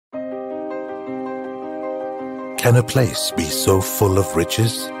Can a place be so full of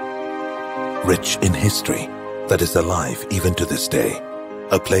riches? Rich in history that is alive even to this day.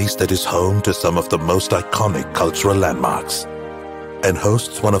 A place that is home to some of the most iconic cultural landmarks and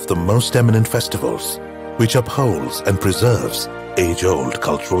hosts one of the most eminent festivals, which upholds and preserves age-old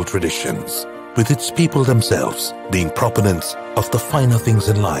cultural traditions. With its people themselves being proponents of the finer things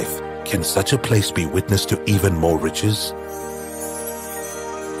in life, can such a place be witness to even more riches?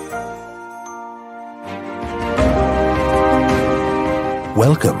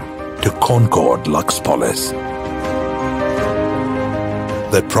 Welcome to Concorde Luxepolis,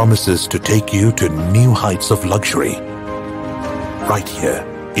 that promises to take you to new heights of luxury, right here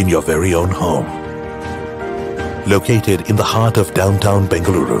in your very own home. Located in the heart of downtown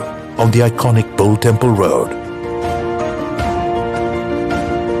Bengaluru, on the iconic Bull Temple Road.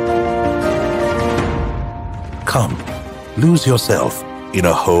 Come, lose yourself in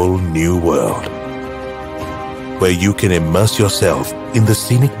a whole new world, where you can immerse yourself in the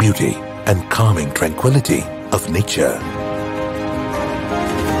scenic beauty and calming tranquility of nature,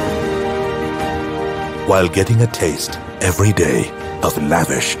 while getting a taste every day of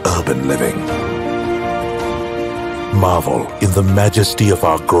lavish urban living. Marvel in the majesty of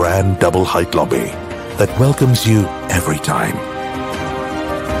our grand double-height lobby that welcomes you every time.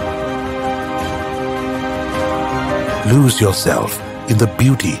 Lose yourself in the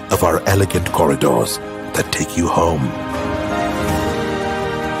beauty of our elegant corridors that take you home.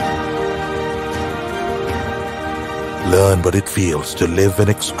 Learn what it feels to live an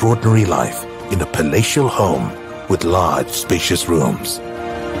extraordinary life in a palatial home with large, spacious rooms.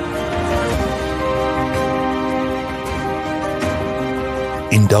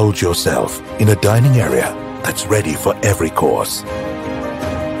 Indulge yourself in a dining area that's ready for every course.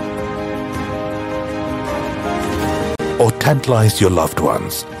 Or tantalize your loved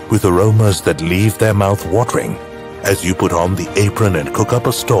ones with aromas that leave their mouth watering as you put on the apron and cook up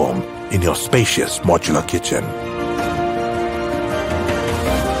a storm in your spacious modular kitchen.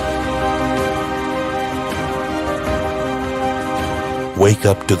 Wake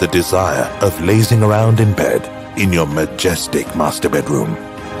up to the desire of lazing around in bed in your majestic master bedroom.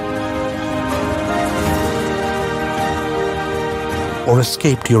 Or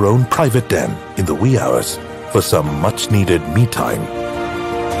escape to your own private den in the wee hours for some much-needed me time.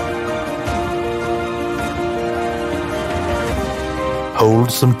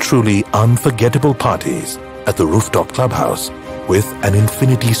 Hold some truly unforgettable parties at the rooftop clubhouse with an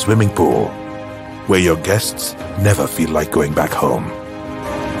infinity swimming pool, where your guests never feel like going back home.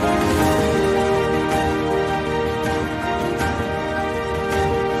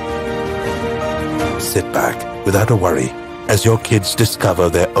 Sit back without a worry as your kids discover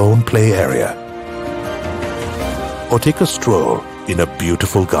their own play area. Or take a stroll in a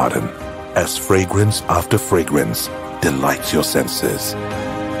beautiful garden as fragrance after fragrance delights your senses.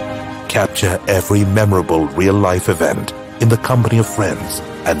 Capture every memorable real-life event in the company of friends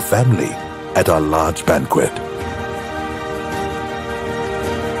and family at our large banquet.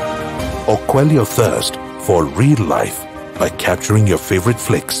 Or quell your thirst for real life by capturing your favorite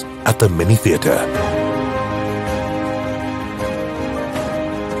flicks at the mini theater.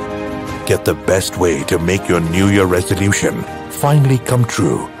 Get the best way to make your New Year resolution finally come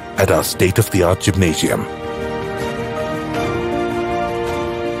true at our state-of-the-art gymnasium.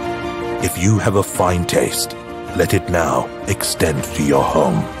 If you have a fine taste, let it now extend to your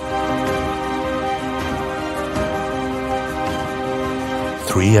home.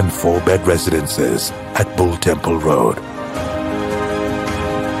 3 and 4 bed residences at Bull Temple Road.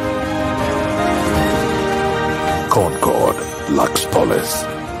 Concorde Luxepolis.